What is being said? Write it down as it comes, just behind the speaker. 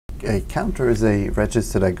a counter is a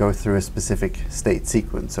register that goes through a specific state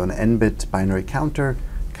sequence. So an n-bit binary counter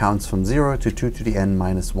counts from 0 to 2 to the n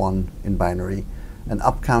minus 1 in binary. An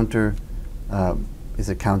up counter is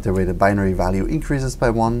a counter where the binary value increases by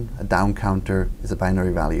 1. A down counter is a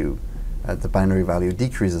binary value, the binary value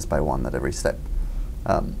decreases by 1 at every step.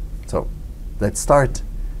 So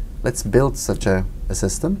let's build such a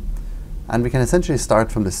system. And we can essentially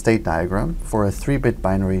start from the state diagram for a 3-bit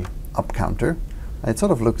binary up counter. And it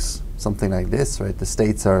sort of looks something like this, right? The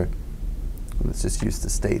states are, let's just use the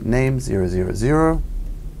state name, 0, 0, 0,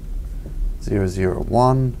 0, 0,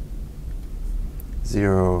 1,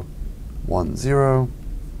 0, 1, 0,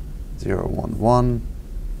 0, 1, 1,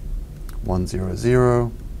 1, 0,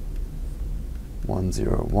 0, 1,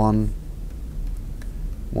 0, 1,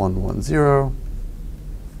 1, 1, 0,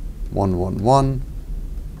 1, 1, 1.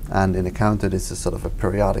 And in a counter, this is sort of a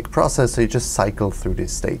periodic process, so you just cycle through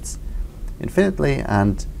these states infinitely,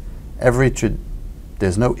 and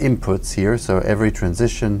there's no inputs here, so every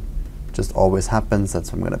transition just always happens.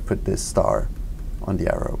 That's why I'm going to put this star on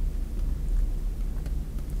the arrow.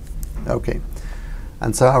 Okay,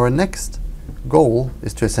 and so our next goal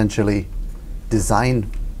is to essentially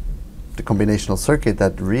design the combinational circuit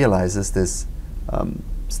that realizes this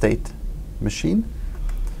state machine.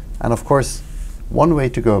 And of course, one way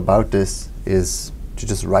to go about this is to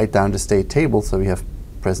just write down the state table. So we have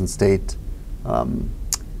present state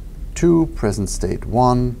 2, present state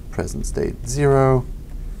 1, present state 0,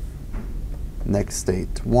 next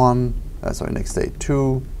state 1, next state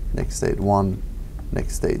 2, next state 1,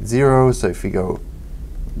 next state 0. So if we're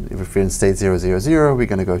in state 0, 0, 0, we're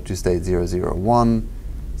going to go to state 0, 0, 1,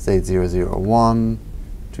 state 0, 0, 1,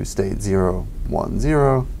 to state 0, 1,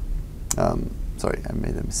 0. Sorry, I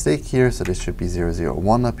made a mistake here, so this should be 0, 0,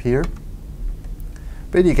 1 up here.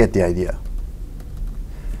 But you get the idea.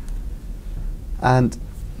 And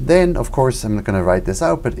then, of course, I'm not going to write this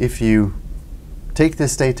out, but if you take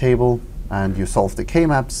this state table and you solve the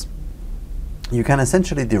k-maps, you can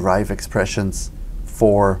essentially derive expressions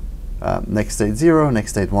for next state 0, next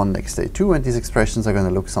state 1, next state 2, and these expressions are going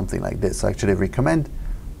to look something like this. So I actually recommend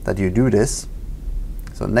that you do this.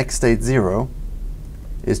 So next state 0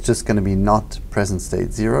 is just going to be not present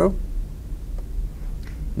state 0.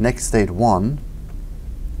 Next state 1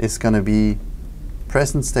 is going to be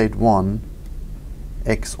present state 1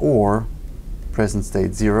 XOR present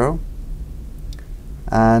state 0.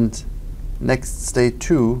 And next state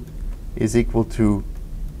 2 is equal to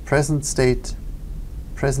present state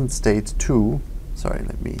 2. Sorry,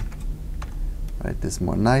 let me write this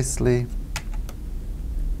more nicely.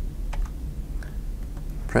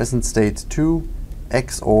 Present state 2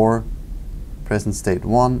 XOR present state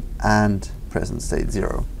 1 and present state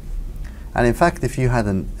 0. And in fact, if you had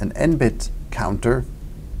an n-bit counter,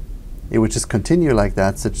 it would just continue like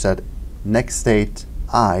that, such that next state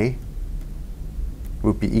I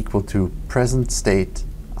would be equal to present state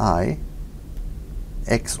I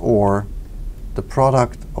XOR the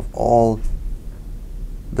product of all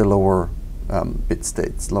the lower bit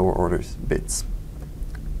states, lower order bits.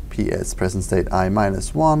 PS present state I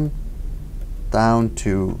minus 1 down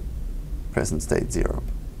to present state 0.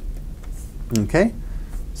 Okay?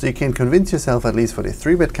 So you can convince yourself, at least for the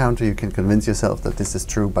 3-bit counter, you can convince yourself that this is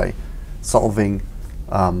true by solving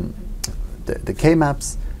the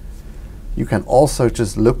k-maps. You can also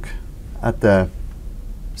just look at the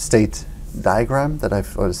state diagram that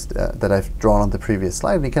I've drawn on the previous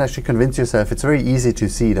slide, and you can actually convince yourself. It's very easy to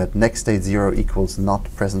see that next state 0 equals not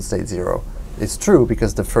present state 0. It's true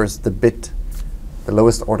because the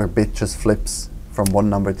lowest order bit just flips from one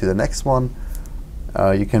number to the next one.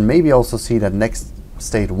 You can maybe also see that next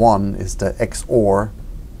state 1 is the XOR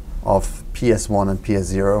of PS1 and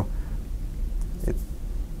PS0. It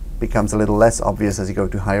becomes a little less obvious as you go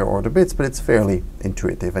to higher order bits, but it's fairly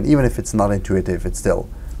intuitive. And even if it's not intuitive, it's still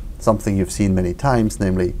something you've seen many times,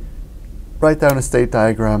 namely write down a state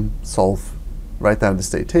diagram, write down the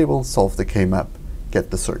state table, solve the k-map,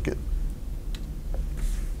 get the circuit.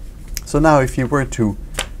 So now if you were to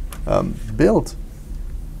build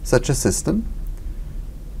such a system,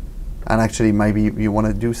 and actually maybe you want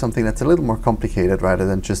to do something that's a little more complicated rather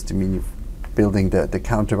than just building the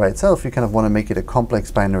counter by itself, you kind of want to make it a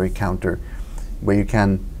complex binary counter where you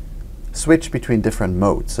can switch between different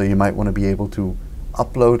modes. So you might want to be able to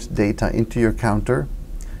upload data into your counter.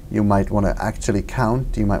 You might want to actually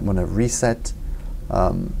count. You might want to reset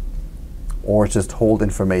or just hold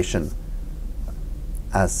information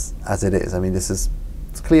as it is. I mean, it's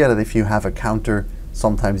clear that if you have a counter,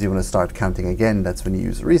 sometimes you want to start counting again. That's when you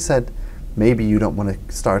use reset. Maybe you don't want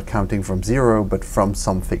to start counting from 0, but from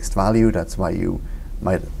some fixed value. That's why you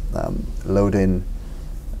might load in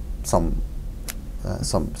some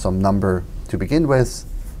number to begin with,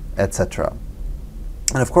 etc.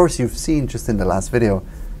 And of course, you've seen just in the last video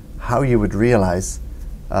how you would realize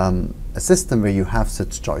a system where you have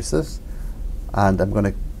such choices. And I'm going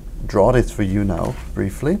to draw this for you now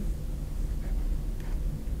briefly.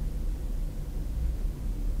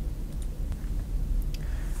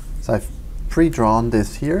 So I've pre-drawn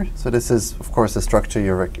this here. So this is, of course, a structure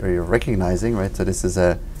you're recognizing, right? So this is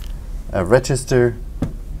a register,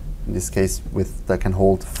 in this case, that can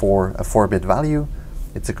hold a 4-bit value.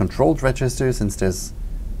 It's a controlled register, since there's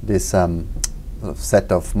this sort of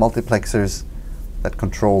set of multiplexers that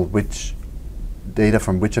control which data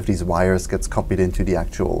from which of these wires gets copied into the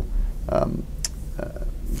actual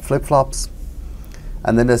flip-flops.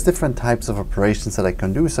 And then there's different types of operations that I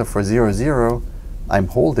can do. So for 0, 0, I'm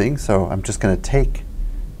holding, so I'm just going to take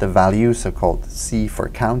the value, so-called C for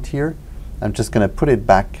count here. I'm just going to put it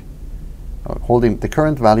back, holding the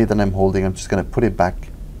current value that I'm holding, I'm just going to put it back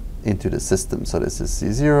into the system. So this is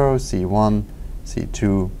C0, C1,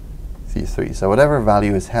 C2, C3. So whatever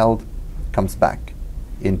value is held comes back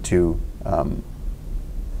into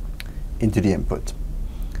the input.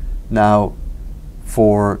 Now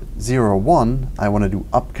for 0, 1, I want to do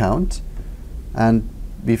up count, and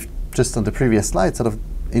we've just on the previous slide sort of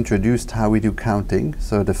introduced how we do counting.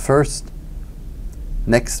 So the first,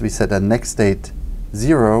 we said that next state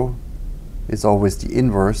 0 is always the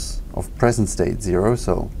inverse of present state 0.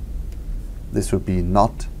 So this would be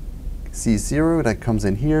not C0 that comes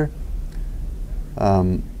in here.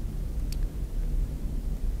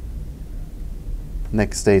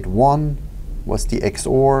 Next state 1 was the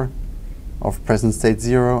XOR of present state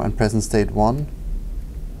 0 and present state 1.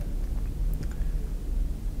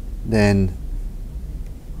 Then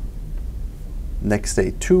next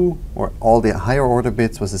state 2, or all the higher order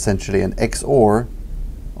bits, was essentially an XOR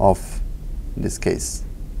of, in this case,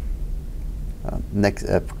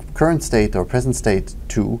 current state or present state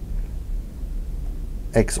 2,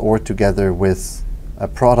 XOR together with a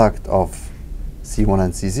product of C1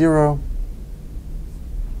 and C0.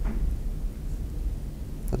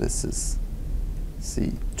 So this is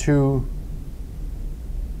C2.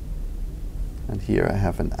 And here I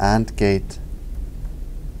have an AND gate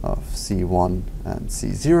of C1 and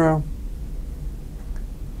C0.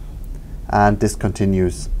 And this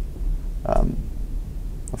continues,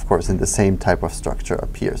 of course, in the same type of structure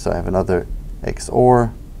up here. So I have another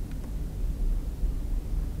XOR.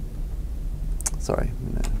 Sorry,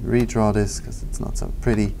 I'm going to redraw this because it's not so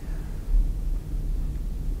pretty.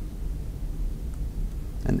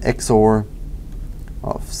 An XOR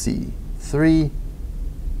of C3.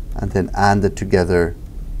 And then ANDed together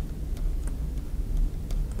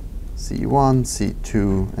C1,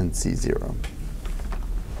 C2, and C0.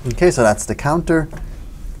 Okay, so that's the counter.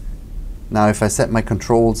 Now if I set my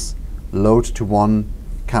controls load to 1,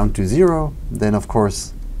 count to 0, then of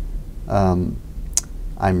course I'm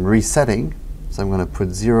resetting. So I'm going to put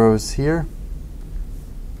zeros here.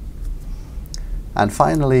 And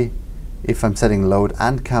finally, if I'm setting load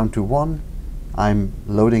and count to 1, I'm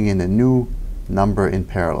loading in a new number in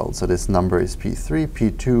parallel. So this number is P3,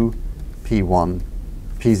 P2, P1,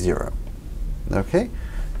 P0. Okay?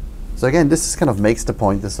 So again, this kind of makes the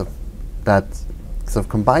point that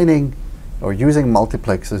combining or using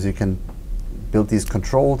multiplexers, you can build these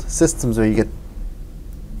controlled systems where you get,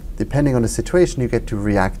 depending on the situation, you get to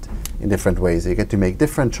react in different ways. You get to make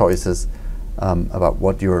different choices about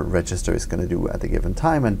what your register is going to do at a given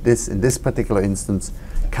time. And this, in this particular instance,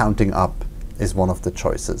 counting up is one of the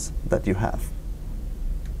choices that you have.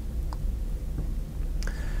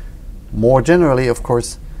 More generally, of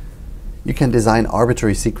course, you can design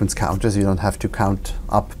arbitrary sequence counters. You don't have to count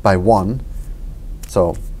up by 1.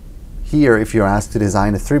 So here, if you're asked to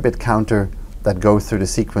design a 3-bit counter that goes through the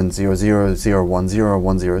sequence 0, 0, 0, 1, 0,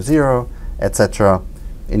 1, 0, 0, etc.,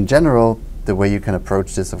 in general, the way you can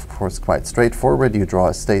approach this, of course, quite straightforward. You draw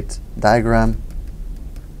a state diagram.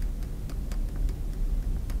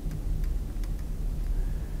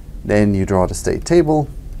 Then you draw the state table.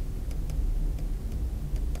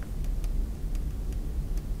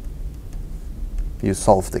 You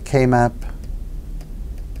solve the K-map,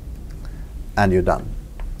 and you're done.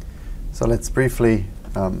 So let's briefly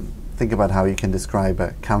think about how you can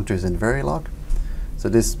describe counters in Verilog. So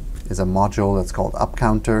this is a module that's called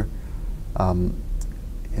upCounter.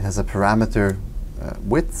 It has a parameter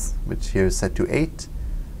width, which here is set to 8.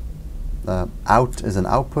 Out is an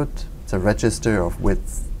output. It's a register of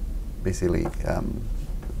width, basically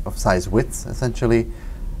of size width, essentially.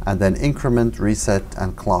 And then increment, reset,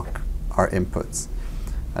 and clock are inputs.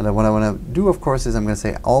 And then what I want to do, of course, is I'm going to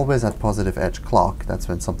say always at positive edge clock, that's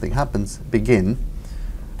when something happens, begin.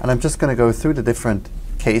 And I'm just going to go through the different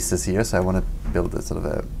cases here. So I want to build a sort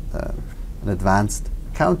of an advanced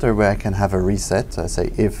counter where I can have a reset. So I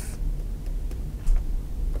say if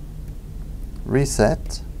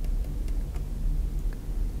reset,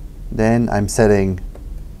 then I'm setting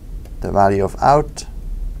the value of out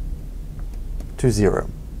to 0.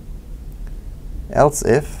 Else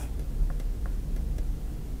if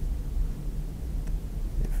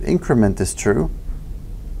increment is true,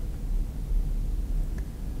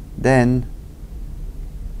 then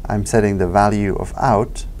I'm setting the value of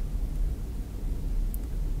out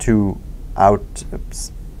to out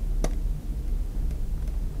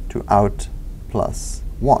plus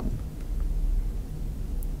 1.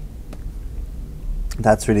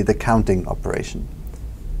 That's really the counting operation.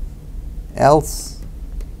 Else,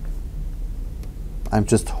 I'm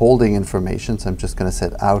just holding information, so I'm just going to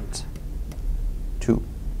set out to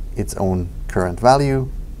its own current value,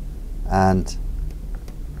 and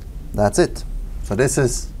that's it. So this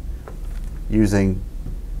is using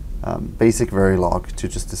basic Verilog to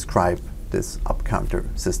just describe this up counter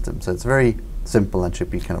system. So it's very simple and should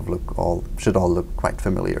all look quite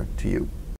familiar to you.